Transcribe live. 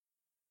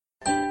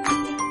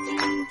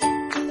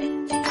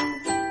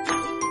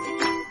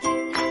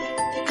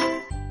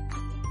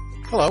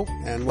Hello,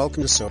 and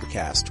welcome to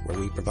Sobercast, where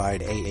we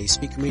provide AA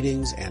speaker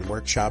meetings and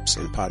workshops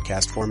in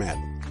podcast format.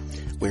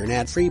 We're an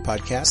ad-free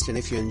podcast, and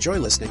if you enjoy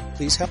listening,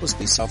 please help us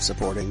be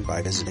self-supporting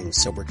by visiting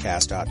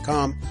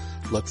Sobercast.com,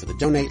 look for the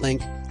donate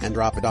link, and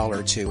drop $1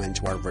 or $2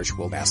 into our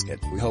virtual basket.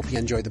 We hope you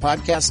enjoy the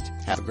podcast.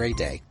 Have a great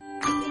day.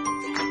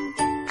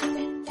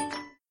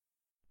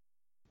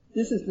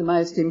 This is the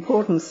most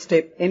important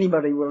step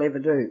anybody will ever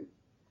do.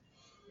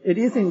 It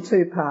is in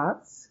two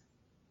parts.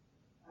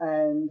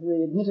 And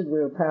we admitted we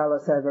were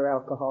powerless over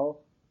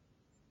alcohol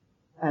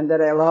and that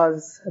our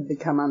lives had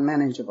become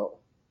unmanageable.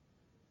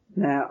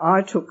 Now,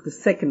 I took the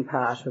second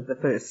part of the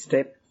first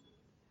step.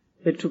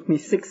 It took me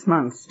 6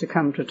 months to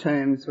come to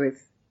terms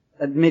with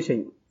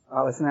admitting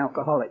I was an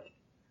alcoholic.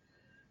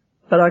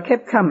 But I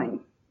kept coming,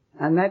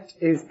 and that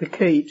is the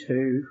key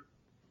to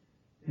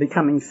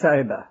becoming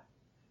sober,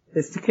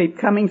 is to keep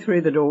coming through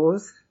the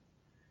doors.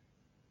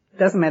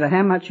 Doesn't matter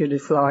how much you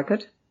dislike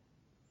it.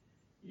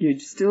 You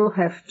still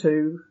have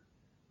to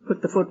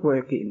put the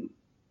footwork in.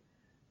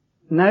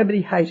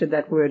 Nobody hated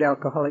that word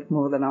alcoholic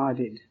more than I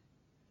did.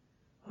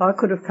 I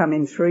could have come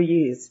in 3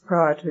 years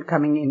prior to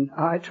coming in.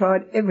 I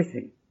tried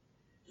everything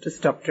to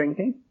stop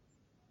drinking.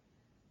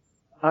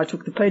 I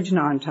took the pledge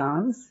 9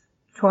 times,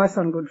 twice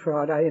on Good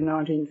Friday in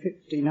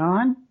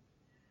 1959,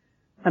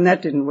 and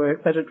that didn't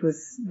work, but it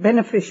was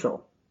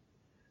beneficial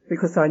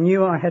because I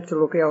knew I had to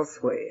look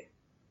elsewhere.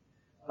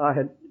 I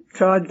had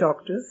tried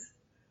doctors,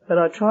 but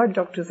I tried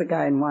doctors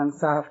again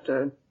once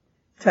after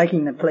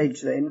taking the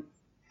pledge then,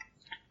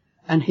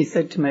 and he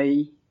said to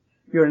me,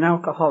 "You're an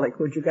alcoholic,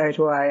 would you go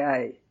to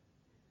AA?"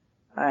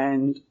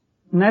 And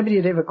nobody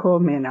had ever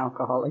called me an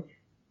alcoholic.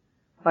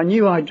 I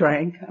knew I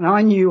drank, and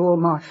I knew all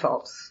my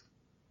faults.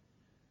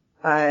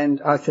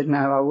 And I said,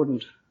 no, I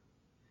wouldn't.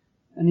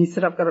 And he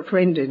said, "I've got a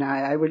friend in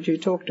AA, would you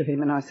talk to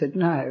him?" And I said,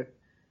 no.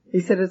 He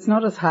said, "It's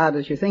not as hard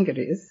as you think it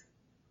is."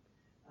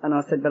 And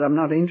I said, "But I'm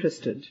not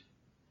interested."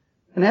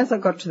 And as I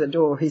got to the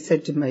door, he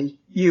said to me,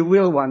 "You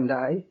will one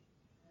day."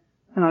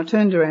 And I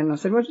turned around and I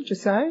said, "What did you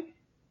say?"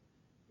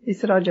 He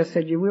said, "I just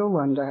said you will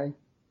one day."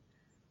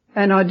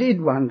 And I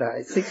did one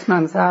day, 6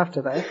 months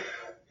after that.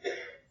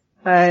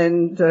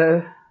 And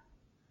the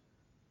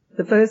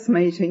first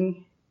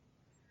meeting,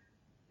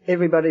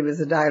 everybody was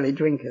a daily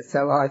drinker,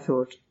 so I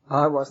thought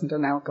I wasn't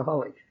an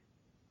alcoholic.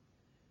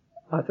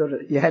 I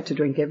thought you had to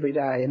drink every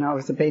day, and I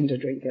was a bender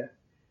drinker.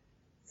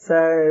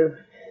 So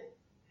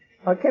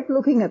I kept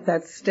looking at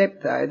that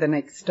step, though, the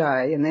next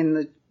day, and then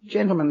the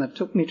gentleman that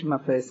took me to my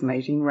first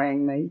meeting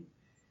rang me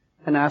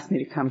and asked me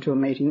to come to a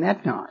meeting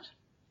that night.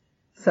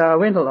 So I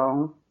went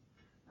along,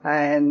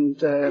 and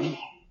I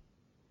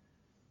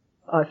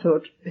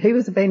thought he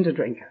was a bender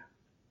drinker.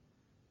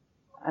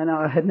 And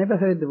I had never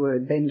heard the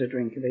word bender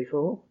drinker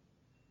before,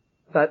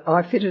 but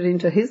I fitted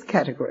into his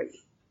category.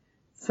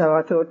 So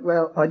I thought,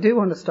 well, I do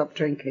want to stop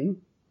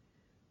drinking,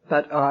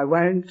 but I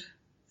won't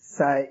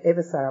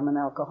ever say I'm an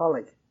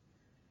alcoholic.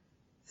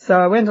 So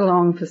I went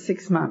along for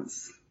 6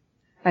 months.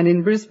 And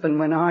in Brisbane,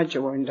 when I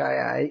joined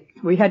AA,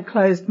 we had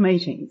closed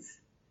meetings.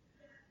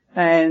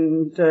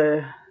 And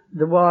the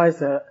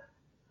wiser,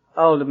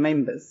 older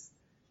members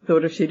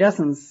thought if she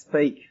doesn't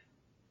speak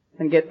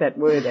and get that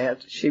word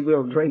out, she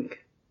will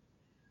drink.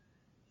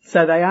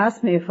 So they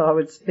asked me if I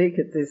would speak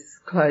at this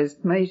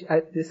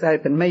this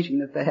open meeting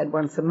that they had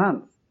once a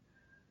month.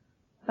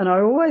 And I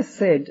always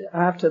said,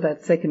 after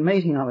that second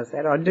meeting I was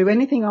at, I'd do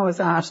anything I was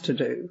asked to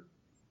do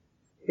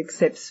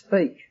except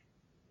speak.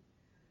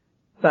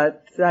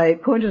 But they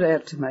pointed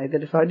out to me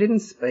that if I didn't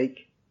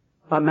speak,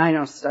 I may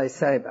not stay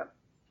sober.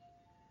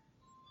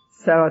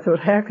 So I thought,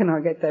 how can I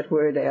get that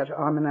word out?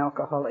 I'm an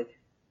alcoholic.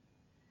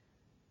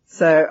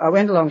 So I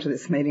went along to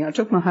this meeting. I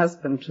took my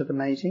husband to the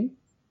meeting.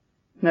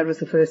 And that was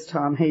the first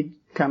time he'd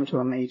come to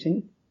a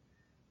meeting.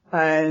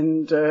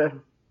 And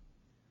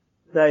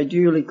they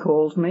duly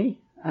called me.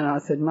 And I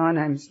said, "My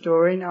name's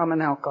Doreen. I'm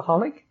an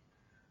alcoholic.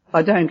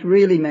 I don't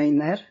really mean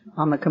that.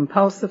 I'm a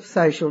compulsive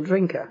social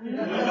drinker."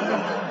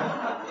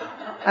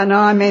 And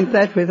I meant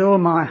that with all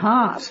my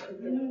heart.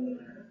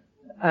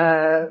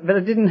 But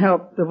it didn't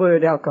help the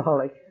word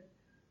alcoholic.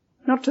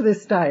 Not to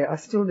this day. I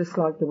still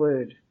dislike the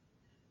word.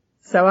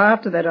 So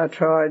after that I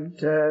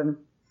tried,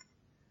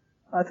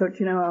 I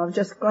thought, I've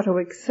just got to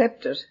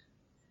accept it.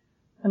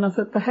 And I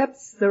thought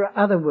perhaps there are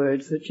other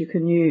words that you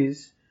can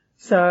use.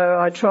 So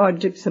I tried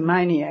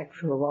dipsomaniac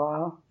for a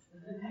while.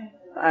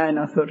 And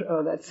I thought,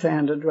 that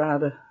sounded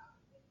rather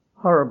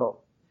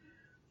horrible.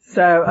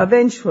 So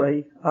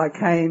eventually I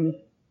came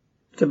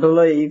to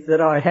believe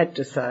that I had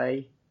to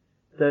say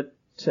that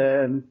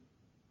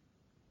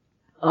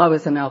I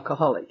was an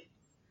alcoholic.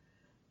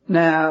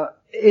 Now,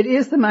 it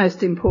is the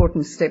most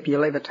important step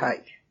you'll ever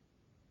take.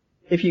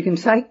 If you can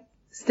take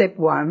step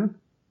 1,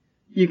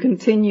 you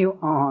continue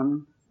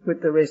on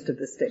with the rest of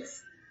the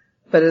steps.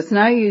 But it's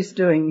no use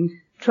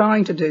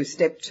trying to do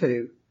step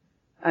 2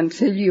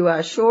 until you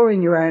are sure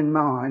in your own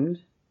mind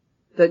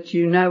that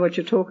you know what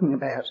you're talking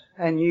about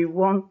and you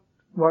want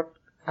what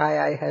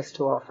AA has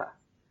to offer.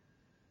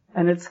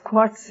 And it's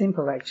quite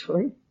simple,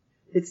 actually.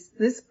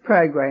 This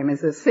program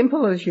is as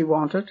simple as you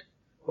want it,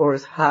 or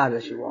as hard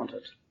as you want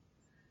it.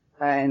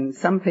 And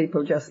some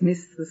people just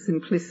miss the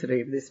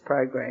simplicity of this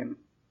program.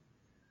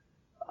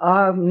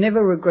 I've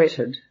never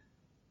regretted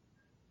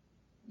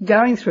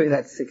going through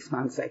that 6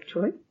 months,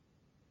 actually,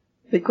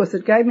 because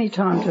it gave me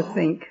time to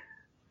think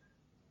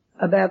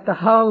about the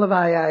whole of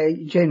AA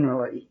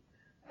generally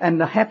and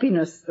the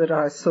happiness that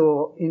I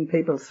saw in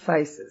people's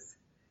faces,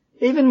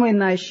 even when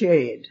they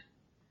shared.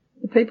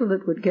 The people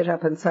that would get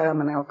up and say,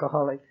 I'm an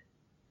alcoholic.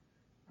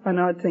 And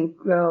I'd think,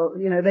 well,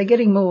 you know, they're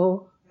getting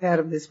more out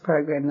of this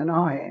program than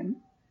I am.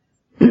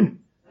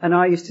 And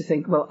I used to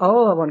think, well,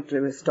 all I want to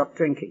do is stop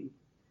drinking.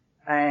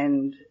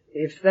 And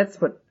if that's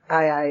what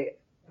AA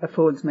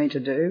affords me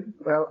to do,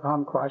 well,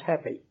 I'm quite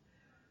happy.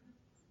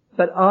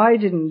 But I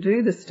didn't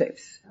do the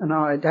steps, and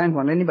I don't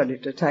want anybody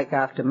to take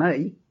after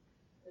me,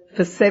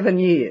 for 7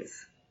 years.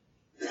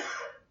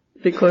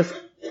 Because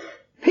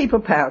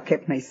people power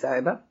kept me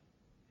sober,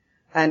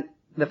 and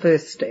the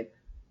first step.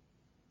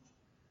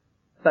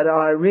 But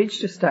I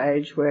reached a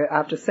stage where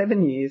after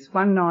 7 years,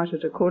 one night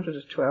at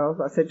 11:45,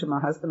 I said to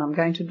my husband, I'm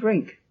going to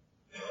drink.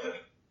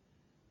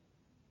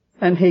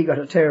 And he got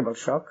a terrible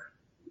shock.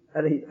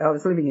 I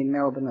was living in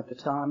Melbourne at the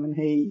time, and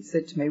he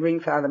said to me, ring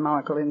Father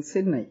Michael in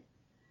Sydney.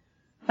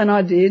 And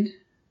I did.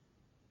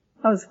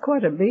 I was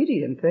quite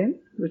obedient then,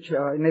 which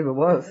I never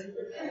was.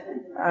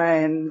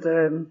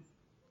 And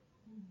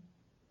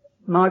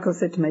Michael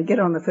said to me, get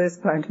on the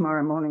first plane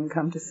tomorrow morning and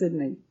come to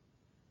Sydney.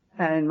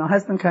 And my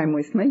husband came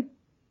with me.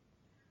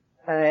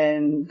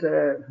 And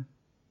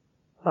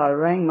I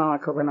rang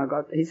Michael when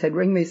he said,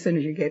 ring me as soon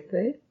as you get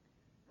there.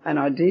 And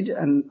I did,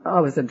 and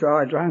I was a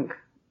dry drunk.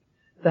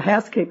 The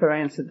housekeeper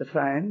answered the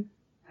phone,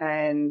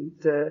 and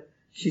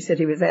she said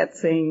he was out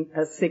seeing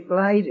a sick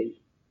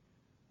lady.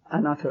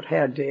 And I thought,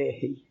 how dare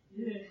he?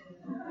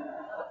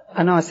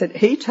 And I said,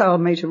 he told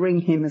me to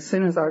ring him as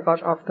soon as I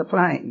got off the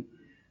plane.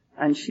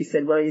 And she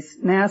said, well, he's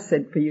now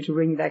said for you to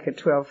ring back at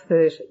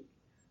 12:30.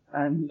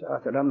 And I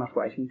thought, I'm not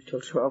waiting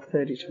till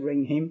 12:30 to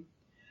ring him.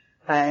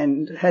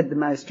 And had the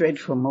most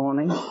dreadful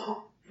morning,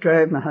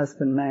 drove my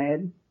husband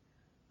mad.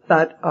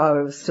 But I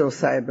was still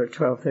sober at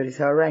 12:30,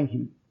 so I rang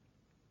him.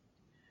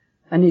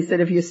 And he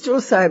said, if you're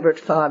still sober at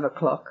 5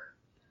 o'clock,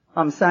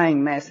 I'm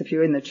saying Mass, if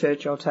you're in the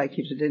church, I'll take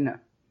you to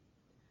dinner.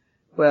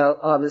 Well,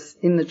 I was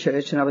in the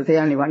church, and I was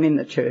the only one in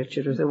the church.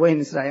 It was a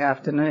Wednesday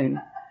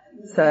afternoon,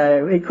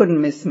 so he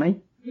couldn't miss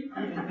me.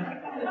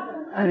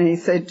 And he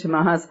said to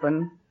my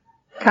husband,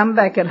 come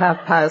back at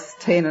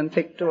 10:30 and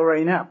pick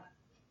Doreen up.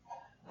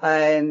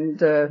 And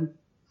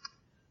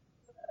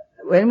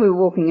when we were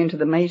walking into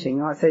the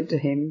meeting, I said to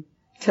him,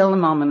 tell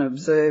them I'm an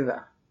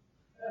observer.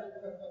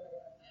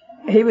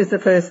 He was the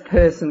first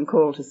person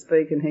called to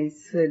speak, and he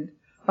said,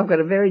 I've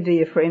got a very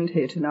dear friend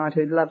here tonight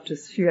who'd love to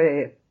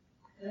share.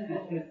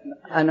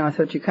 And I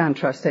thought, you can't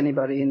trust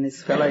anybody in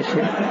this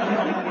fellowship.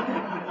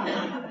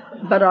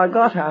 But I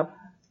got up,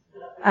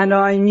 and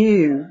I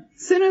knew,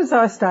 as soon as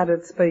I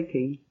started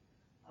speaking,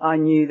 I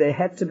knew there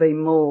had to be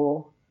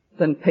more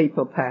than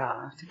people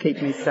power to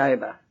keep me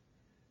sober.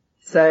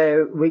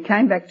 So we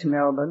came back to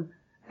Melbourne,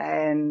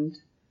 and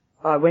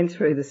I went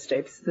through the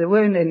steps. There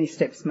weren't any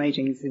steps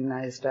meetings in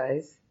those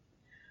days.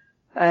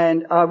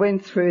 And I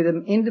went through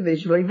them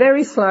individually,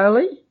 very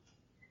slowly,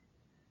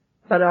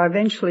 but I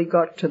eventually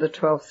got to the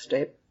 12th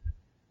step.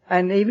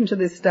 And even to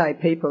this day,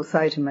 people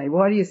say to me,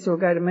 why do you still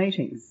go to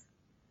meetings?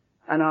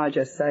 And I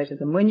just say to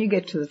them, when you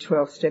get to the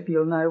 12th step,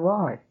 you'll know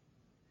why.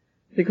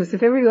 Because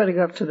if everybody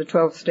got to the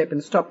 12th step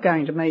and stopped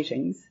going to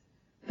meetings,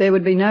 there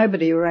would be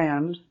nobody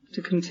around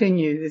to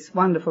continue this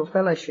wonderful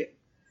fellowship.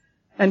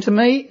 And to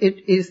me,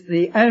 it is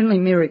the only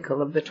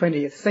miracle of the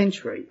 20th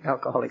century,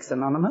 Alcoholics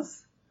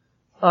Anonymous.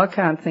 I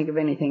can't think of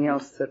anything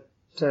else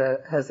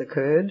that has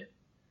occurred.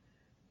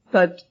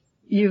 But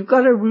you've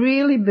got to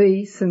really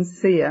be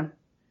sincere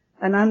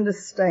and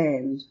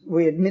understand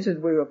we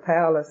admitted we were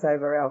powerless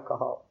over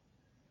alcohol.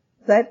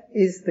 That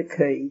is the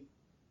key.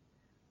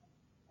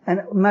 And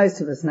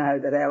most of us know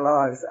that our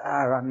lives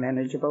are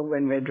unmanageable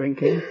when we're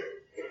drinking.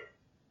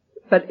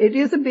 But it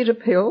is a bitter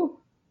pill,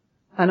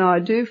 and I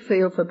do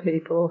feel for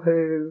people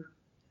who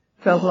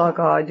felt like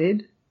I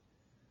did.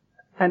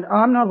 And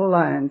I'm not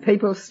alone.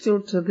 People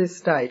still to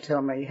this day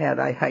tell me how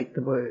they hate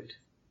the word.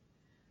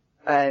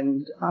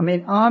 And, I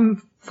mean,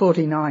 I'm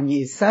 49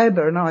 years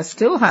sober and I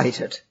still hate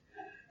it.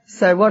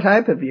 So what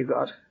hope have you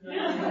got?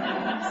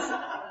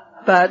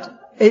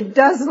 But it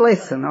does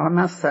lessen, I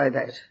must say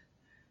that.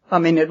 I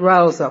mean, it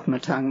rolls off my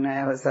tongue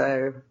now as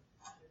though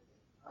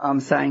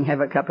I'm saying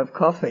have a cup of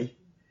coffee.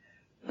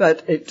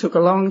 But it took a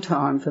long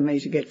time for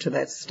me to get to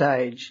that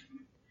stage.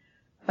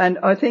 And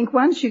I think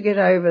once you get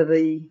over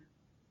the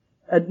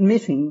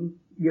admitting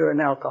you're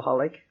an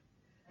alcoholic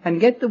and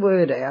get the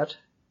word out,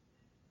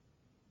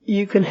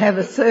 you can have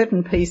a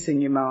certain peace in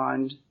your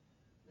mind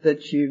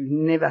that you've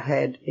never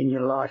had in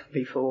your life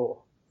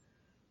before.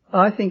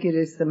 I think it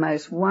is the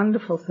most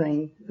wonderful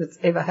thing that's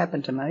ever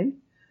happened to me.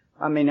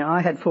 I mean,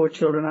 I had 4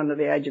 children under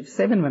the age of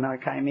 7 when I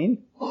came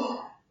in,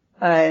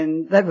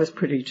 and that was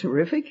pretty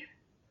terrific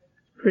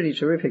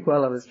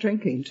while I was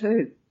drinking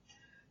too.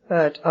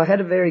 But I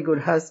had a very good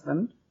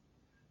husband.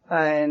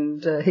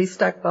 and he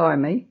stuck by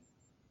me.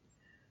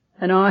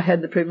 And I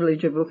had the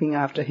privilege of looking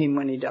after him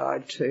when he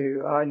died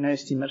too. I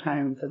nursed him at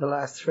home for the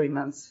last 3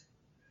 months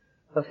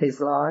of his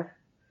life,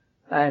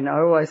 and I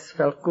always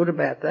felt good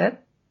about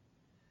that.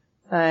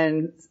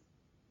 And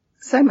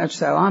so much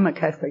so, I'm a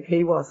Catholic,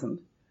 he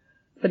wasn't.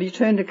 But he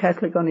turned a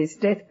Catholic on his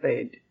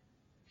deathbed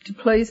to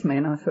please me,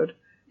 and I thought,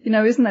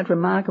 isn't that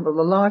remarkable,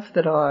 the life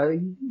that I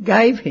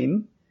gave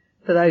him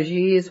for those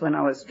years when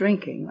I was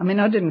drinking. I mean,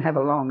 I didn't have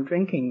a long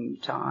drinking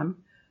time.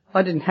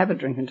 I didn't have a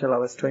drink until I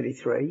was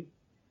 23.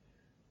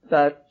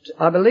 But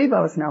I believe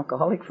I was an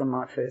alcoholic from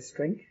my first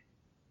drink.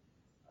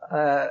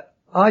 I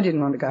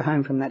didn't want to go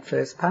home from that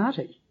first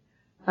party.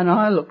 And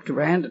I looked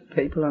around at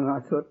people and I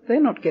thought,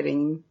 they're not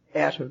getting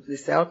out of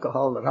this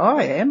alcohol that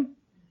I am.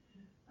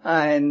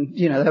 And,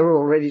 they were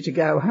all ready to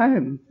go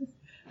home.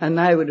 And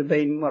they would have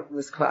been what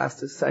was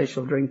classed as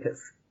social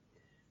drinkers.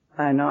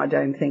 And I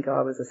don't think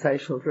I was a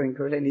social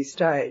drinker at any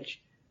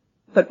stage.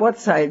 But what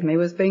saved me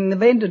was being the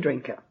vendor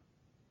drinker.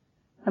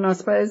 And I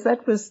suppose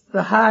that was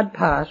the hard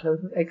part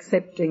of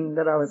accepting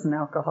that I was an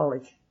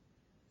alcoholic,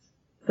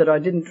 that I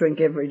didn't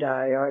drink every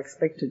day. I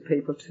expected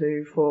people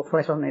to fall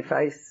flat on their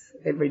face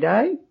every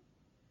day,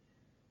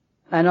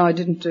 and I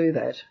didn't do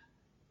that.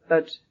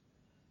 But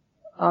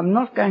I'm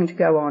not going to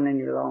go on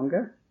any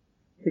longer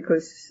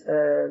because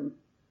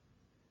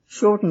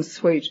short and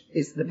sweet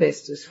is the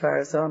best as far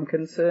as I'm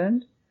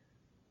concerned.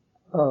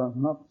 Oh,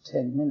 not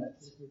 10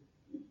 minutes.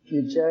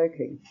 You're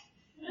joking.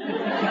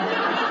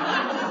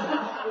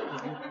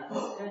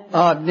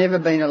 I've never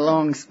been a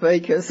long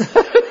speaker, so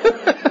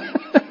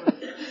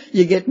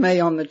you get me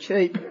on the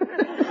cheap.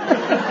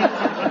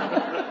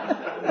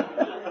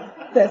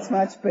 That's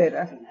much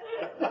better.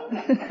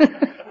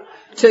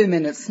 2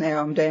 minutes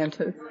now I'm down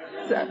to.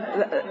 So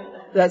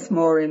that's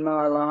more in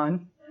my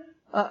line.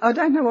 I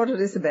don't know what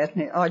it is about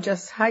me. I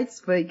just hate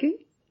speaking.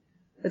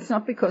 It's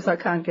not because I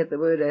can't get the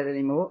word out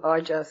anymore.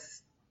 I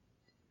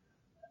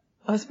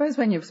suppose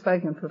when you've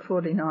spoken for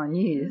 49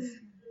 years,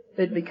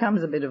 it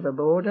becomes a bit of a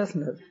bore,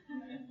 doesn't it?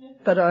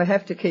 But I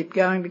have to keep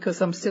going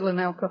because I'm still an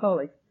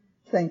alcoholic.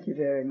 Thank you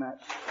very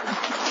much.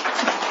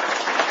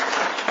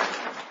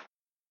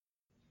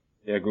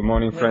 Yeah, good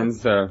morning,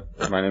 friends.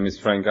 My name is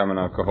Frank. I'm an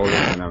alcoholic,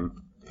 and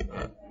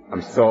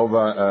I'm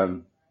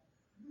sober.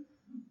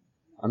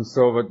 I'm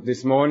sober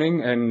this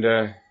morning, and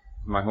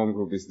my home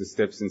group is the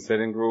Steps and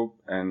Setting group,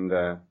 and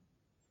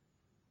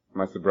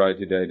my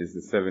sobriety date is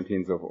the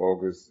 17th of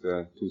August,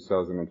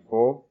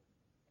 2004.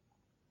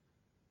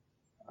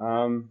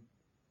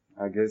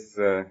 I guess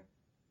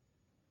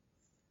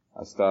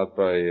I'll start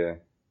by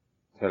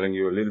telling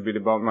you a little bit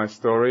about my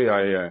story.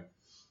 I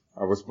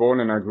was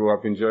born and I grew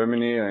up in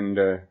Germany, and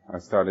I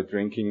started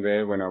drinking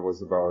there when I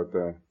was about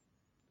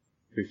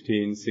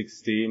 15,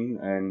 16,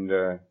 and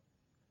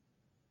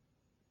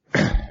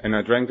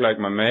I drank like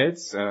my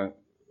mates,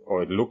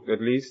 or it looked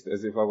at least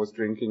as if I was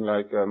drinking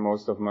like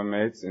most of my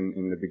mates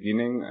in the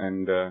beginning,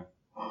 and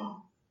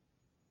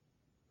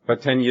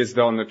but 10 years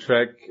down the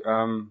track,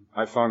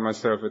 I found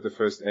myself at the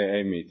first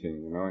AA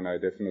meeting, and I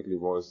definitely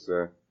was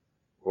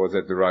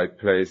at the right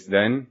place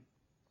then.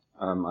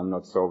 I'm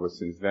not sober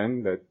since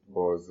then. That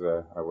was,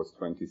 I was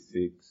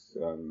 26,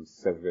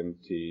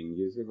 16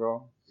 years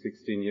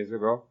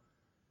ago.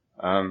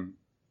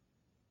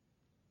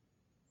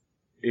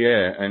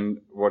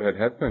 And what had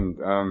happened,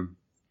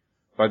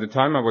 by the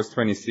time I was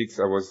 26,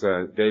 I was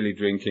daily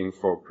drinking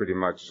for pretty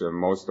much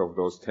most of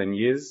those 10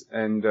 years,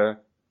 and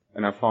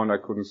I found I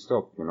couldn't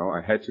stop,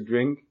 I had to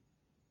drink,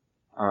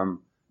 and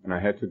I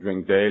had to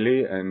drink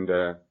daily, and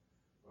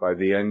by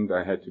the end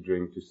I had to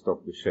drink to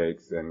stop the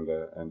shakes and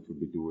to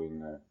be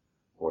doing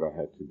what I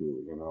had to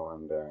do,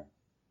 and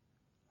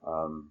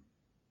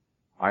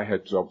I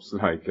had jobs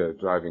like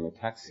driving a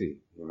taxi,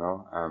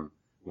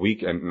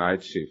 weekend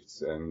night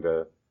shifts, and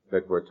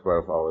that were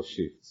 12-hour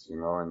shifts,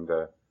 and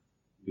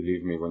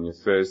believe me, when you're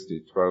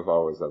thirsty, 12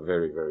 hours are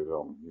very, very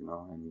long,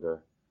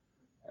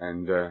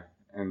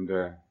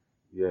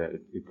 yeah,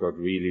 it got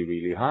really,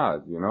 really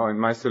hard, and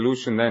my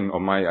solution then, or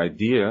my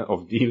idea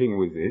of dealing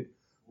with it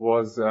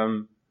was,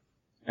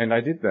 and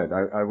I did that.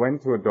 I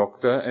went to a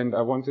doctor and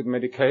I wanted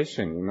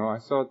medication, I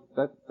thought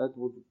that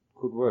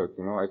could work,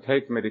 I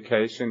take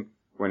medication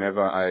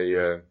whenever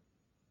I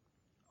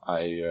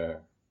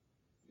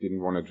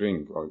didn't want to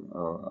drink, or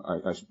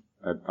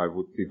I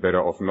would be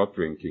better off not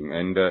drinking.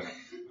 And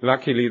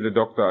luckily the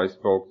doctor I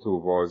spoke to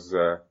was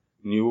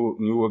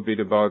knew a bit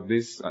about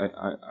this,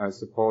 I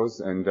suppose,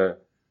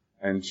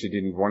 and she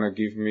didn't want to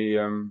give me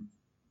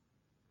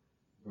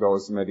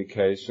those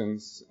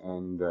medications,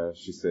 and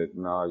she said,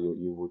 no,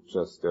 you would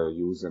just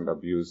use and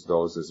abuse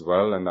those as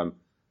well. And I'm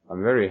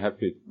very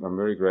happy, I'm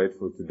very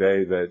grateful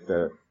today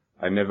that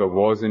I never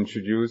was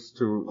introduced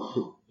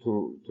to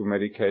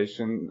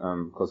medication,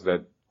 because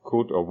that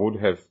could or would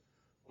have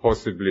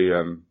possibly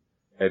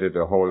added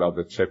a whole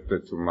other chapter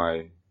to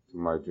my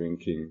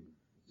drinking,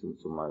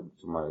 to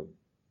my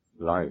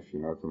life,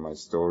 to my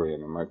story,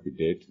 and I might be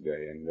dead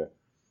today. And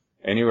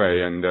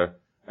anyway, and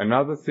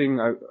another thing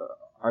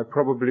I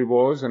probably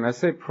was, and I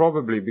say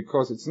probably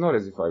because it's not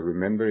as if I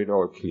remember it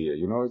all clear,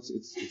 you know,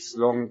 it's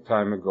long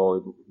time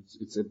ago,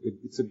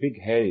 it's a big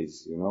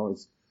haze, you know,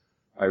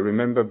 I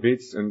remember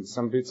bits, and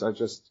some bits I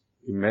just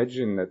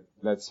imagine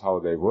that's how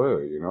they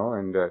were, you know,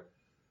 and,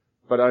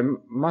 but I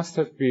must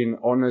have been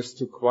honest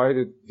to quite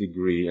a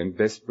degree and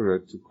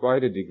desperate to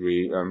quite a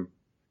degree,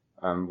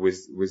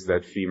 with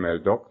that female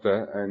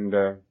doctor,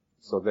 and,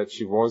 so that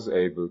she was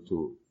able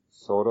to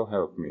sort of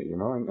help me, you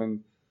know,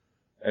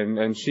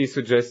 and she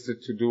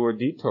suggested to do a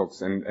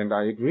detox, and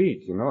I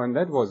agreed, you know, and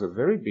that was a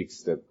very big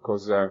step,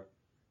 because,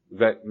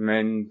 that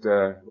meant,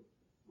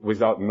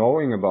 without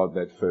knowing about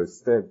that first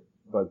step,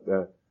 but,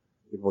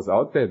 it was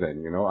out there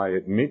then, you know, I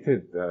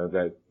admitted,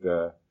 that,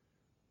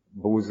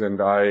 booze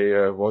and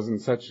I,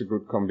 wasn't such a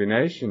good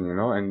combination, you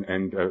know,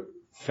 and,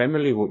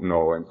 family would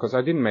know, and, because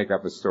I didn't make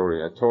up a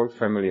story, I told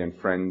family and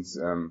friends,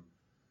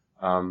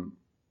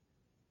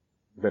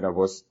 that I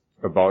was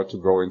about to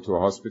go into a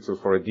hospital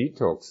for a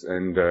detox,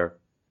 and,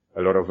 a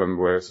lot of them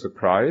were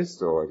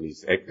surprised, or at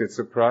least acted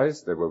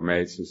surprised. There were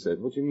mates who said,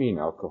 "What do you mean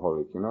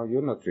alcoholic? You know,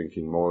 you're not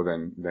drinking more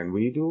than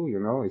we do, you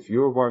know, if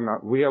you're one,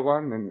 we are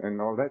one,"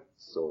 and all that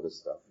sort of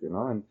stuff, you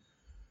know,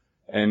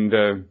 and,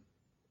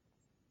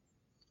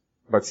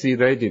 but see,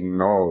 they didn't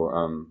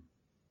know,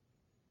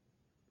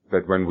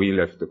 that when we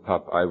left the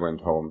pub, I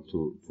went home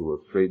to a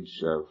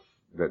fridge,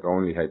 that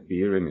only had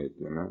beer in it,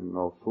 you know,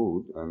 no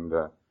food, and,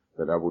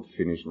 that I would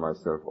finish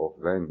myself off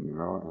then, you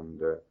know,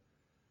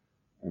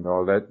 and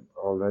all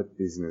that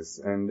business.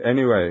 And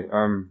anyway,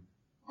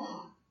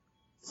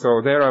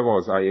 so there I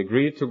was. I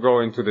agreed to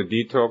go into the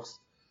detox,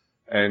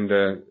 and,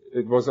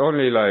 it was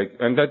only like,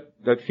 and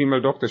that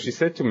female doctor, she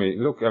said to me,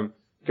 "Look,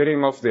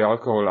 getting off the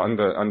alcohol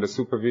under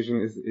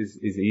supervision is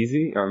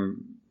easy.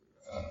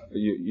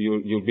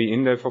 You'll be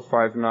in there for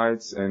 5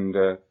 nights, and,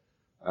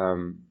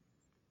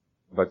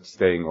 but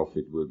staying off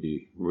it will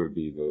be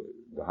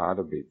the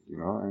harder bit, you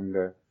know,"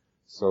 and,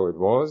 so it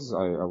was.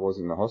 I was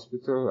in the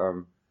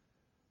hospital,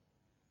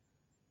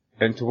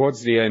 and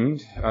towards the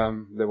end,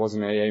 there was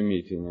an AA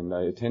meeting, and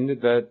I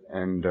attended that,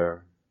 and,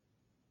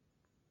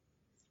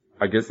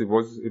 I guess it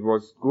was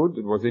good.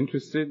 It was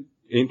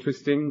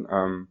interesting.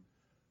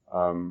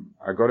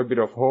 I got a bit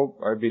of hope,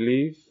 I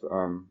believe,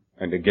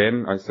 and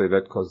again, I say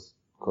that cause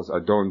I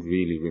don't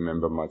really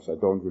remember much. I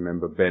don't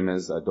remember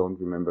banners. I don't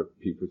remember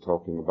people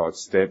talking about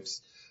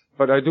steps,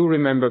 but I do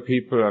remember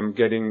people,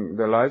 getting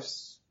their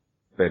lives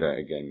better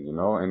again, you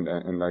know,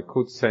 and I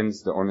could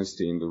sense the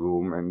honesty in the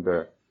room, and,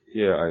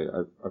 yeah,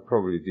 I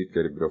probably did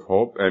get a bit of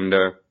hope, and,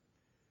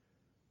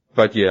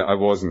 but yeah, I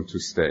wasn't to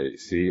stay.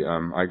 See,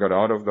 I got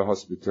out of the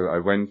hospital. I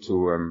went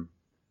to,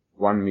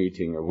 one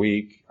meeting a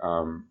week.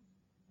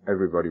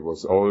 Everybody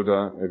was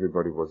older.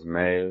 Everybody was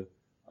male.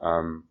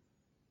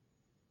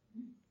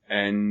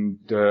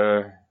 And,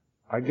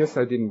 I guess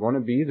I didn't want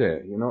to be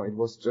there. You know, it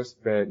was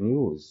just bad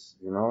news,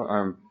 you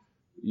know,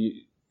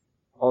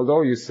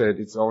 although you said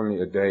it's only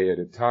a day at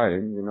a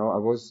time, you know, I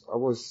was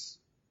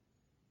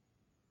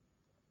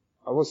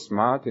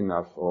smart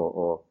enough,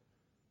 or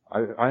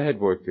I had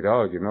worked it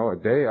out, you know, a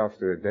day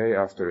after a day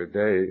after a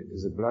day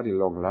is a bloody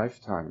long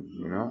lifetime,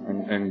 you know,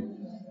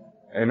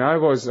 and I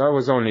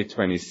was only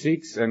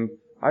 26, and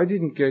I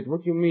didn't get,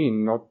 what you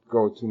mean not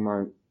go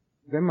to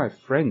they're my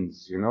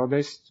friends, you know,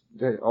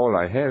 they're all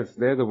I have.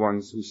 They're the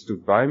ones who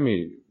stood by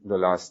me the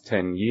last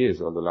 10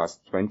 years, or the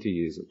last 20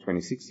 years, or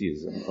 26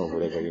 years, or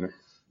whatever, you know.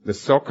 The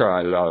soccer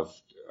I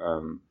loved,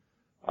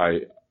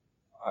 I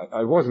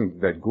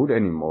wasn't that good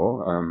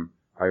anymore.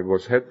 I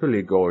was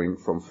happily going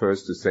from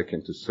first to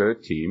second to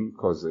third team,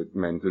 because it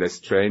meant less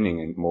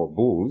training and more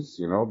booze,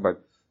 you know,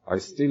 but I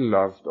still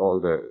loved all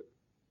the,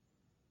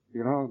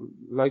 you know,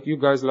 like you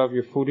guys love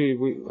your footy,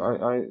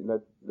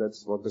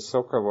 that's what the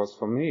soccer was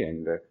for me,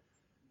 and,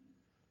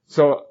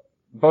 so,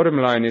 bottom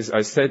line is,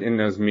 I sat in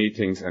those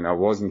meetings and I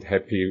wasn't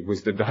happy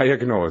with the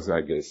diagnosis,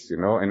 I guess, you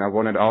know, and I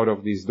wanted out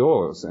of these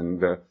doors,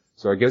 and,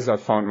 so I guess I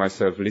found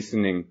myself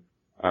listening,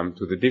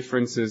 to the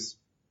differences,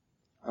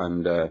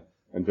 and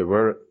there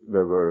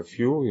were a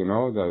few, you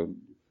know, the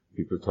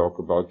people talk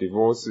about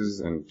divorces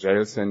and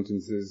jail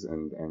sentences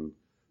and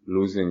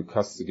losing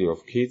custody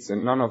of kids,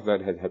 and none of that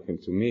had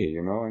happened to me,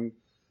 you know,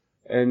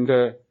 and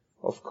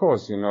of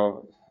course, you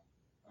know,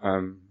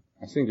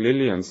 I think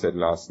Lillian said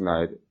last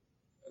night,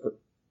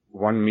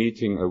 one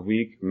meeting a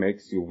week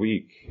makes you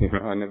weak. You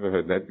know, I never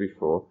heard that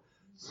before.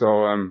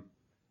 So,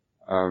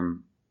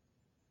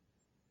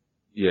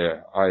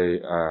 yeah,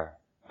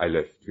 I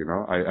left, you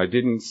know. I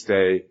didn't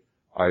stay.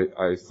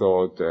 I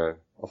thought,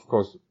 of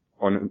course,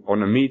 on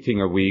a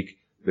meeting a week,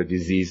 the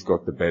disease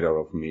got the better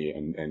of me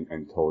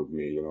and told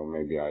me, you know,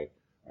 maybe I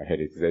had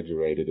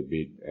exaggerated a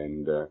bit,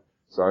 and,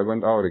 so I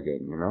went out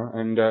again, you know,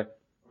 and,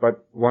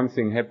 but one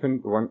thing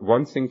happened,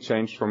 one thing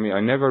changed for me.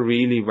 I never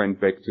really went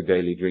back to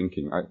daily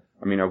drinking.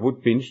 I mean, I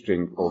would binge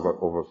drink over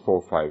 4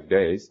 or 5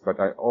 days, but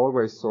I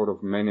always sort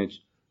of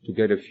managed to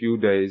get a few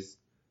days,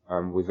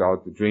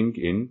 without the drink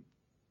in.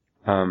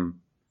 And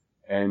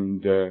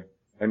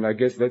I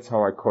guess that's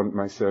how I conned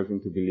myself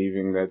into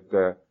believing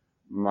that,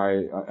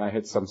 I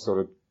had some sort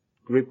of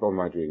grip on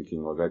my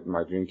drinking, or that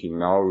my drinking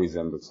now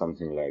resembled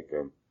something like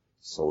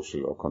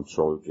social or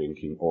controlled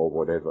drinking or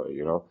whatever,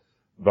 you know.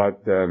 But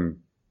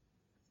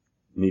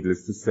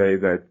needless to say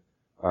that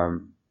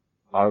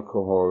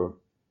alcohol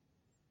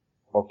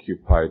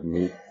occupied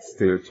me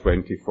still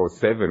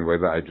 24/7,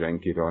 whether I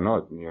drank it or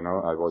not. You know,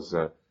 I was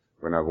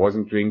when I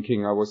wasn't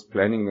drinking, I was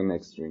planning the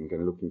next drink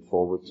and looking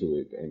forward to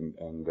it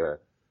and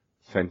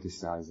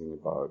fantasizing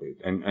about it.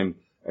 And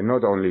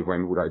not only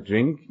when would I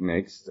drink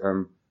next,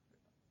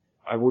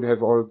 I would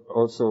have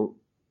also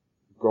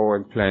go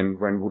and plan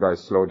when would I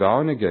slow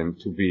down again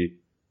to be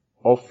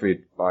off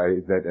it by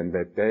that and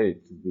that day,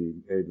 to be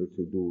able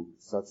to do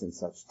such and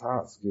such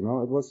task. You know,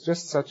 it was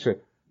just such a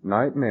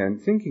nightmare. And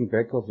thinking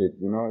back of it,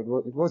 you know,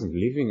 it wasn't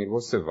living, it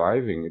was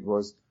surviving. It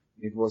was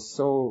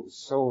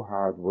so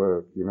hard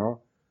work, you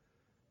know.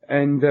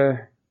 And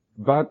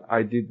but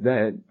I did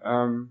that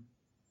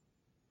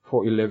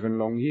for 11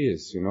 long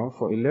years, you know.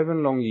 For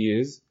 11 long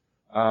years,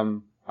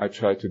 I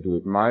tried to do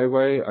it my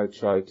way. I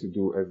tried to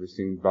do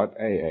everything but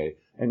AA,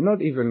 and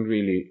not even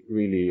really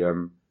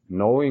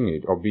knowing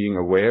it or being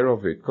aware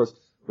of it. Because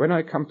when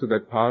I come to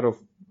that part of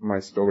my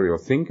story, or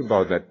think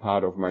about that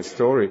part of my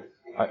story,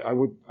 I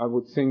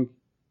would think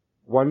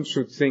one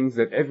should think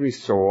that every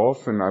so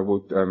often I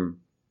would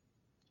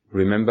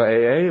remember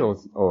AA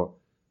or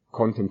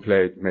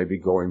contemplate maybe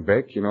going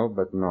back, you know.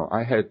 But no,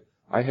 I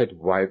had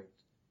wiped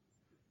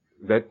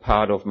that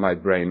part of my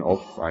brain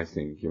off, I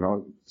think, you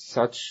know.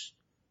 Such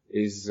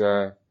is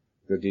the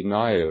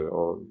denial,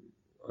 or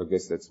I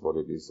guess that's what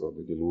it is, or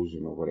the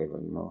delusion, or whatever,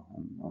 you know.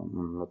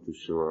 I'm not too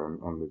sure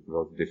on the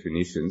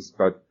definitions,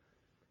 but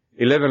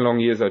 11 long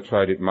years I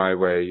tried it my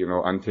way, you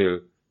know, until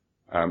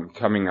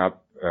coming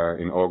up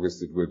in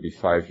August it will be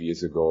 5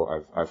 years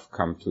ago. I've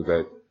come to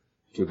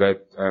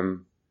that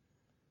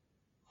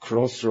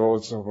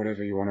crossroads, or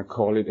whatever you want to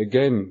call it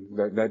again.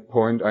 That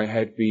point I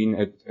had been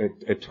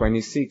at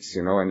 26,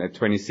 you know, and at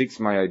 26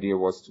 my idea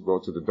was to go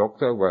to the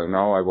doctor. Well,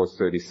 now I was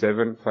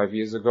 37 5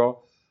 years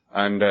ago,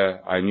 and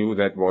I knew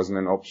that wasn't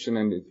an option,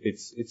 and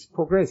it's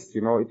progressed,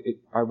 you know.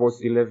 I was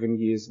 11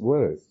 years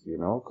worth, you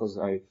know, because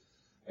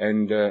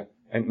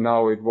and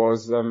now it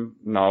was,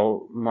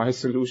 now my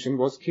solution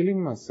was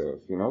killing myself,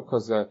 you know,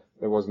 because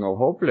there was no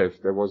hope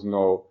left. There was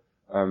no,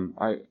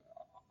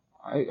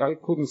 I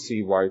couldn't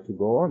see why to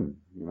go on,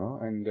 you know,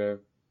 and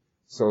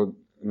so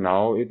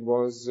now it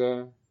was,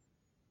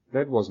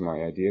 that was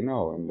my idea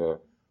now, and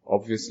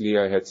obviously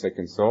I had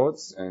second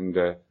thoughts, and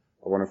I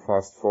want to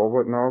fast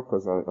forward now,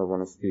 because I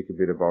want to speak a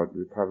bit about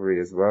recovery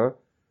as well.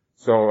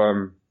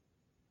 So,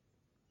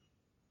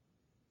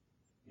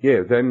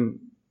 yeah,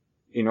 then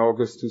in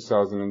August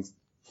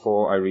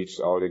 2004 I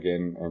reached out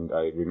again, and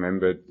I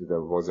remembered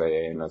there was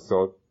AA, and I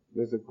thought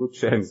there's a good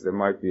chance there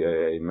might be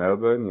AA in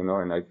Melbourne, you know,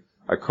 and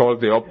I called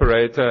the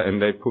operator,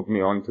 and they put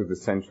me on to the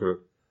central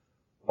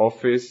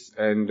office,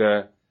 and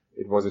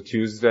it was a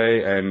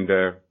Tuesday, and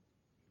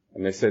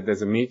they said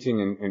there's a meeting,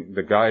 and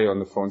the guy on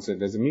the phone said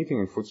there's a meeting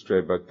in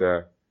Footscray, but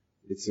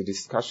it's a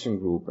discussion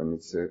group, and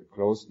it's a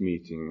closed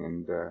meeting,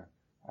 and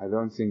I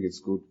don't think it's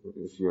good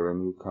if you're a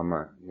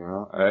newcomer, you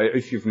know,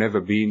 if you've never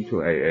been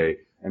to AA.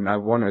 And I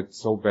wanted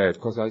so bad,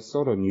 because I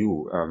sort of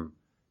knew,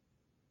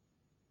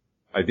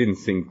 I didn't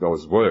think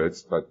those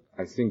words, but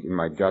I think in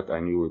my gut I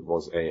knew it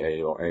was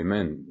AA or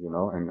Amen, you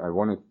know, and I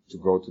wanted to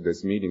go to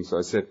this meeting. So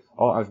I said,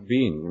 I've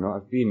been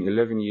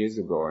 11 years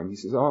ago. And he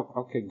says,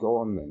 okay, go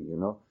on then, you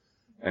know.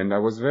 And I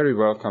was very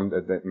welcomed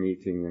at that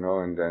meeting, you know,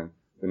 and then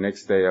the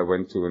next day I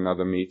went to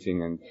another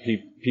meeting, and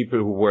people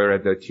who were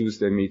at that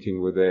Tuesday meeting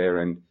were there,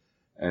 and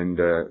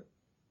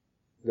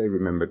they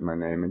remembered my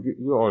name, and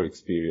you all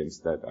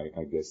experienced that,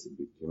 I guess, a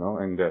bit, you know,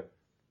 and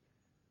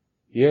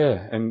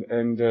yeah,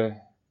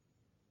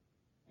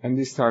 and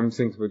this time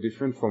things were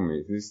different for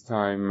me. This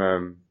time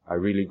I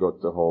really got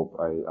the hope.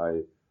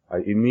 I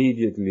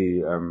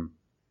immediately,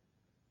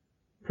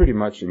 pretty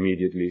much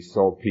immediately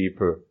saw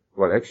people.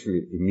 Well,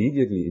 actually,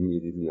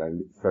 immediately I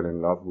fell in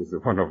love with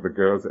one of the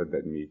girls at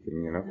that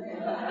meeting, you know.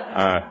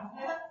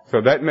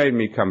 So that made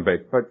me come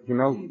back. But, you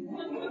know,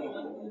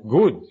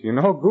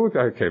 good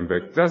I came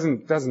back.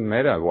 Doesn't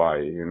matter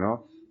why, you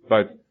know.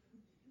 But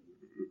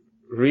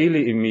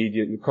really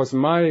immediately, because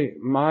my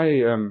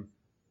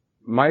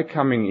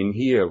coming in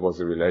here was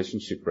a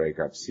relationship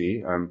breakup,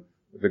 see.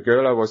 The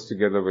girl I was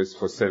together with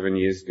for 7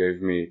 years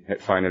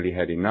finally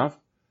had enough.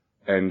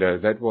 And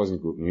that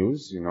wasn't good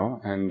news, you know.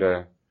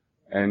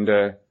 And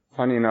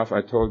funny enough,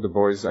 I told the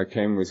boys I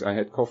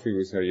had coffee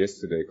with her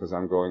yesterday, because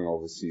I'm going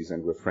overseas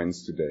and we're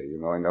friends today, you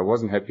know, and I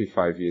wasn't happy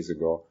 5 years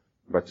ago,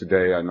 but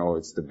today I know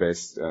it's the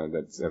best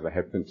that's ever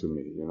happened to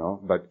me, you know.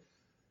 But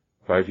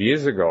 5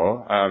 years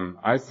ago,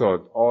 I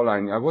thought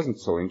I wasn't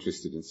so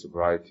interested in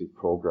sobriety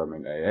program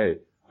and AA.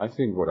 I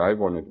think what I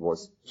wanted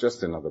was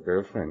just another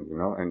girlfriend, you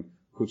know, and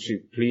could she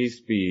please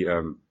be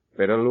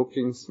better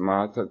looking,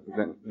 smarter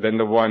than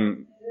the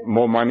one,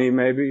 more money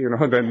maybe, you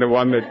know, than the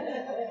one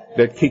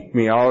that kicked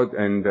me out,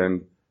 and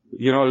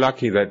you know,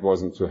 lucky that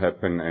wasn't to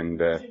happen, and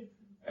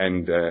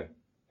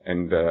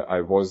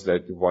I was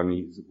that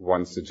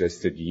one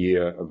suggested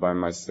year by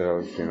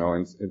myself,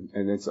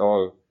 and it's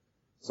all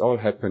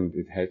happened.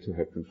 It had to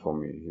happen for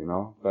me,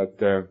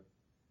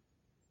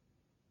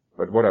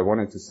 But what I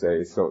wanted to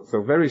say, so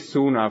very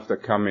soon after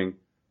coming,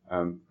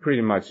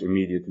 pretty much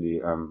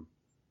immediately,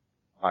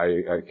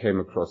 I came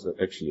across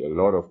actually a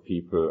lot of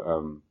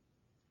people,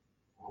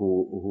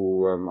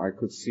 who I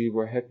could see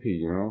were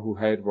happy, who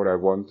had what I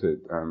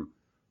wanted,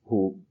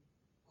 who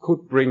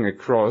could bring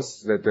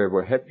across that they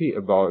were happy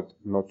about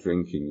not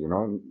drinking,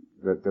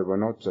 that they were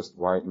not just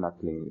white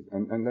knuckling it,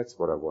 and that's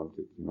what I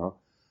wanted,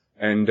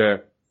 And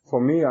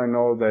for me, I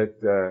know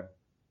that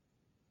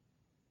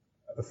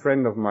a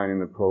friend of mine in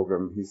the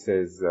program, he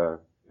says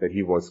that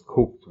he was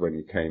cooked when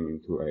he came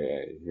into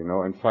AA,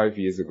 and 5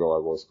 years ago I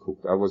was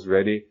cooked. I was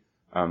ready.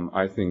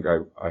 I think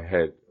I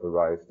had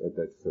arrived at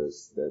that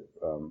first step.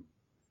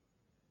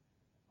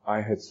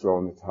 I had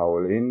thrown the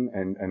towel in,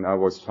 and I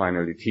was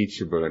finally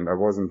teachable, and I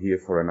wasn't here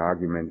for an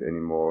argument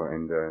anymore.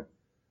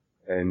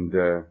 And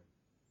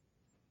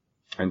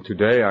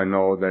today I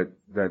know that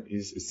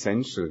is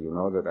essential,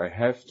 that I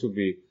have to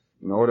be,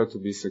 in order to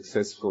be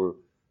successful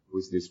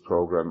with this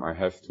program, I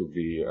have to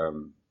be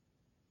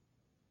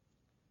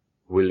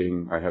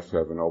willing, I have to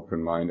have an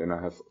open mind, and I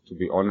have to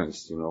be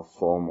honest,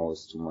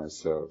 foremost to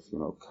myself,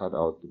 cut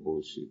out the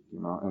bullshit,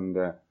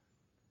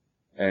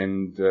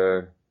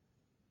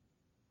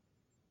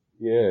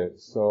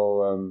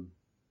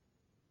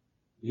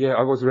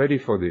 I was ready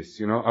for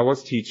this, I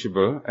was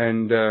teachable,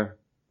 and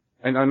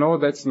I know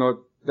that's not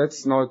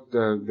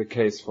the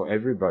case for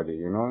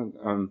everybody,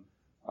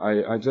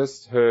 I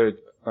just heard,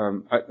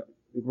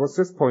 it was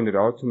just pointed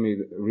out to me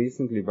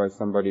recently by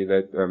somebody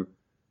that,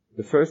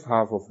 the first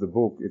half of the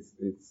book,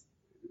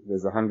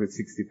 there's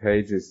 160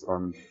 pages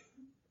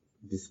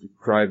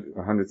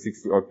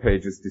 160 odd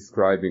pages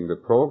describing the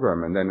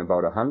program, and then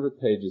about 100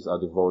 pages are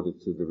devoted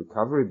to the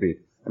recovery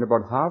bit. And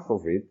about half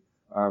of it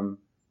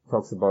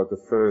talks about the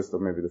first, or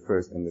maybe the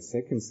first and the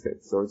second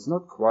step. So it's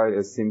not quite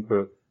as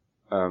simple,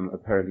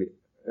 apparently,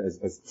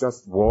 as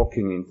just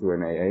walking into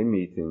an AA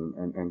meeting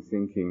and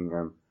thinking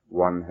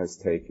one has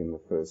taken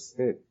the first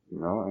step,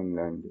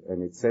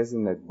 and it says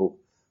in that book,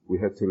 we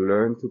have to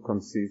learn to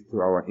conceive to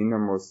our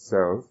innermost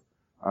self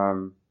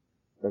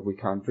that we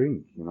can't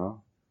drink,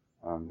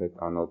 that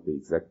are not the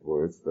exact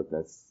words, but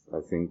that's,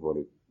 I think, what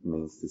it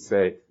means to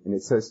say. And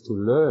it says to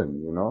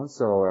learn,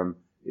 so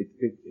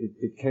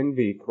it can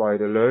be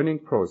quite a learning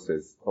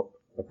process,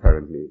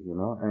 apparently,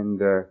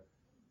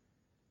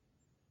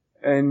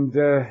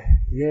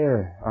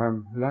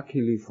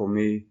 luckily for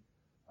me,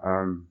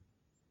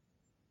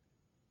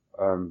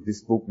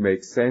 this book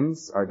makes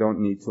sense. I don't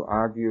need to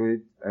argue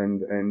it,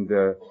 and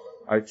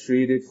I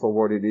treat it for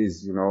what it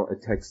is, a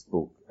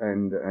textbook,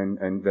 and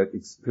that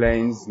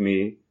explains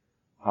me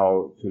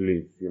how to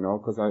live,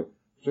 because I've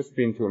just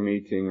been to a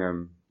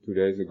meeting 2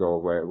 days ago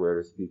where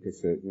a speaker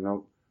said,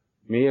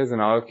 me as an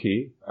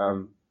alkie,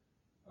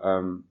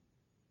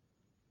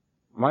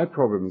 my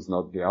problem is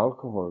not the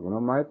alcohol,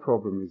 my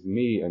problem is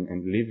me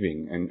and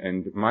living,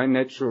 and my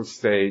natural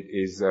state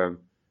is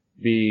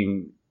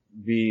being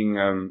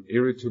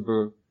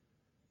irritable,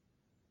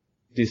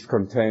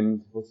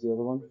 discontent, what's the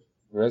other one?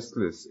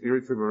 Restless,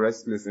 irritable,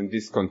 restless, and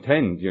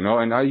discontent,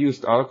 and I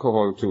used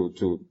alcohol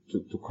to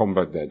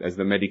combat that as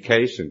the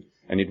medication,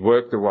 and it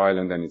worked a while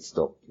and then it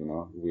stopped,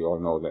 we all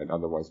know that,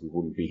 otherwise we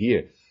wouldn't be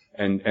here.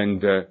 And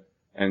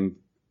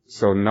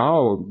so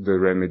now the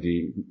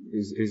remedy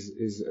is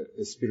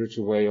a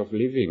spiritual way of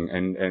living,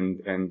 and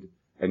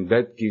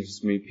that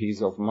gives me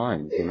peace of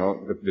mind,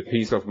 the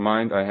peace of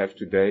mind I have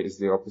today is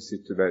the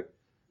opposite to that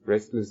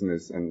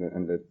restlessness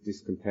and that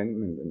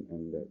discontentment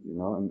and that,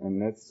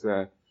 and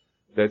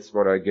that's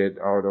what I get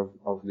out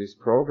of this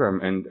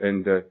program, and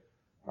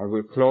I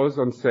will close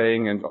on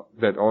saying, and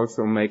that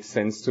also makes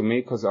sense to me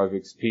because I've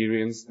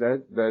experienced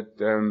that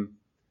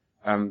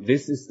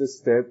this is the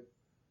step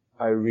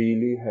I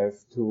really have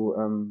to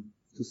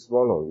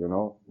swallow,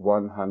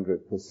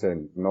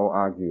 100%, no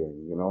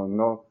arguing,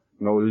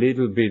 no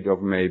little bit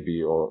of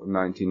maybe or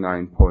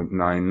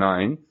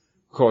 99.99,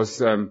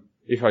 because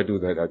if I do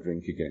that, I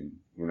drink again,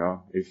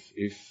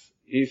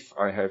 if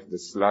I have the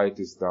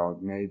slightest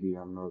doubt, maybe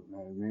I'm not,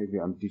 maybe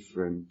I'm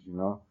different,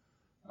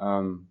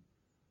 I'll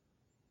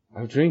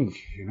drink,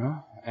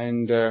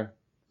 and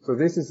so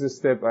this is the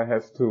step I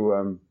have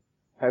to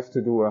do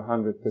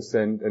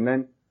 100%, and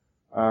then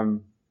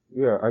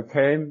I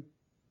came,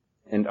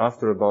 and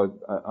after about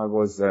I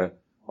was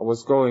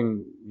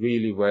going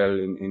really well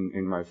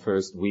in my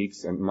first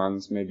weeks and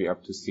months, maybe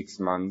up to 6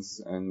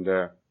 months, and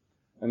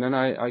then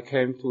I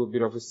came to a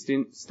bit of a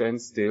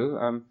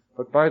standstill.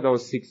 But by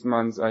those 6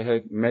 months, I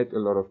had met a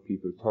lot of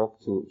people,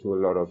 talked to a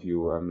lot of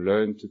you,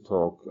 learned to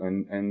talk,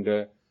 and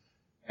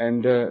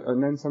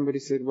then somebody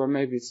said, well,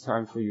 maybe it's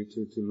time for you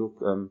to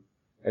look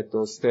at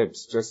those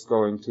steps. Just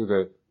going to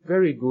the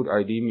very good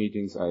ID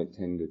meetings I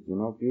attended,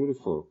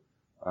 beautiful,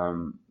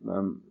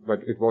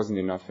 but it wasn't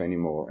enough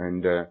anymore,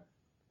 and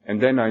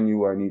then I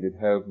knew I needed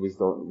help with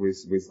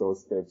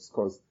those steps,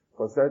 because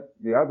that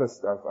the other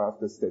stuff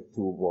after step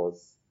 2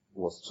 was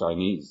was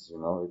Chinese,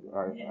 and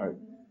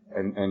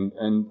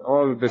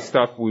all the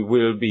stuff we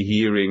will be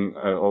hearing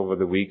over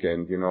the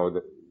weekend,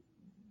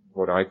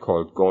 what I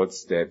called God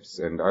steps,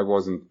 and I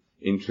wasn't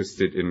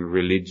interested in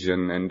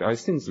religion, and I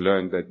since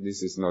learned that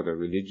this is not a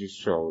religious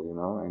show,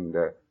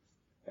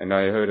 and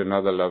I heard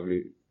another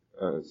lovely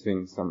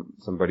thing.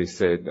 Somebody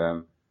said,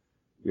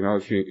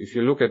 if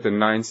you look at the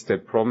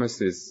 9-step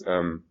promises,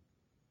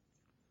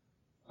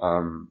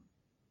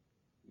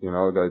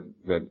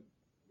 that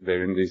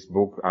they're in this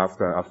book.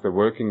 After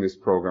working this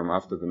program,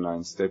 after the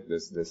 9th step,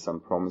 there's some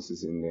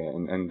promises in there,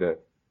 and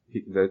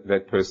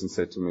that person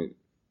said to me,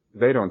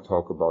 they don't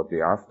talk about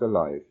the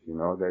afterlife,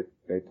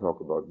 they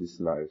talk about this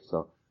life.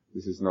 So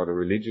this is not a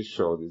religious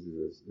show. This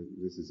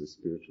is a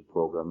spiritual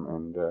program,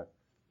 and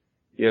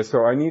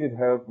so I needed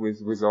help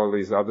with all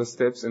these other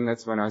steps, and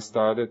that's when I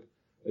started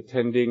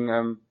attending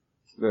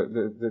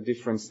the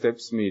different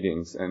steps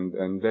meetings,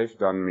 and they've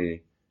done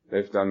me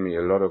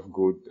a lot of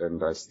good,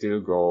 and I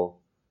still go,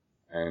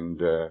 and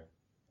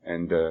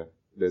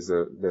there's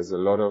a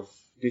lot of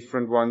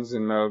different ones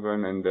in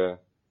Melbourne,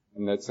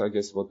 and that's, I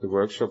guess, what the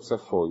workshops are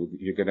for.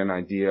 You get an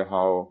idea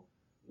how,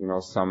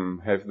 some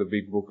have the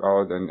big book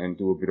out and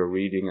do a bit of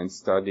reading and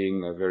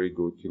studying. Very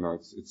good.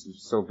 It's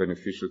so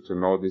beneficial to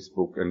know this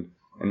book, and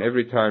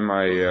every time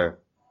I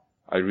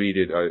read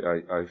it,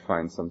 I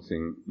find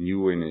something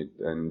new in it,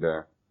 and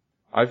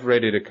I've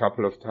read it a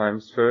couple of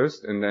times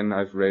first, and then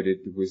I've read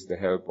it with the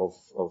help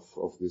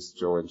of this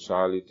Joe and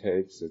Charlie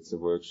tapes. It's a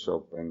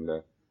workshop, and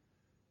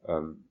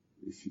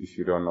if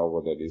you don't know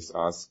what that is,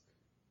 ask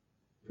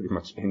pretty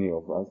much any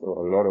of us,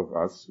 or a lot of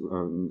us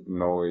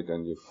know it,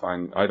 and you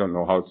find, I don't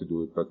know how to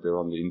do it, but they're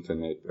on the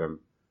internet.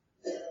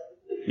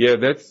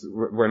 That's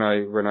when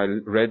I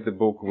read the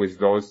book with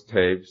those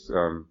tapes,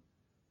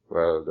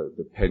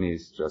 the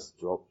pennies just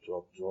dropped,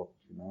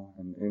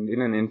 and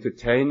in an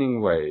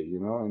entertaining way,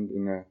 and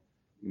in a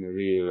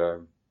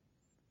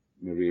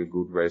real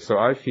good way. So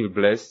I feel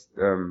blessed,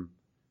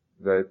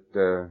 that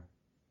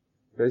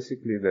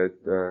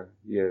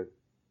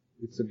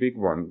it's a big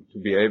one to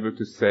be able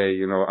to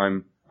say,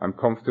 I'm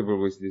comfortable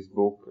with this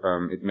book,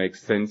 it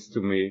makes sense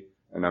to me,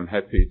 and I'm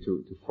happy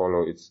to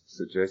follow its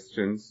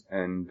suggestions,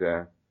 and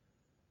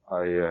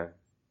I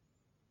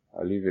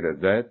leave it at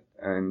that,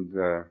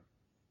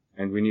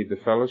 and we need the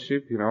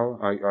fellowship,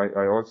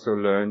 I also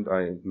learned,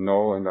 I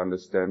know and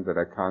understand that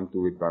I can't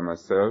do it by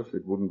myself.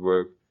 It wouldn't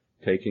work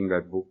taking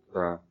that book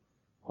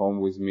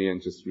home with me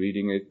and just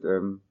reading it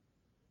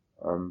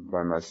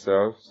by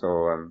myself.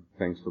 So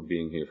thanks for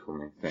being here for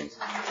me. Thanks.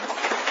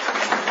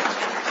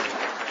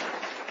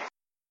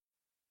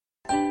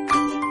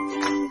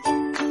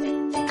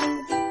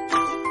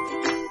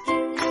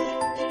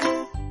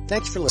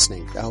 Thanks for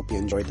listening. I hope you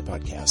enjoyed the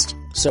podcast.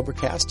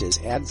 Sobercast is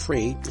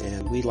ad-free,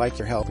 and we'd like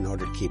your help in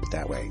order to keep it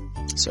that way.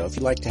 So if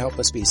you'd like to help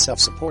us be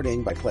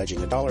self-supporting by pledging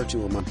 $1 or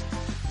 $2 a month,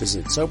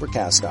 visit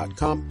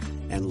Sobercast.com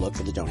and look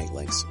for the donate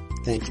links.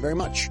 Thank you very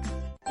much.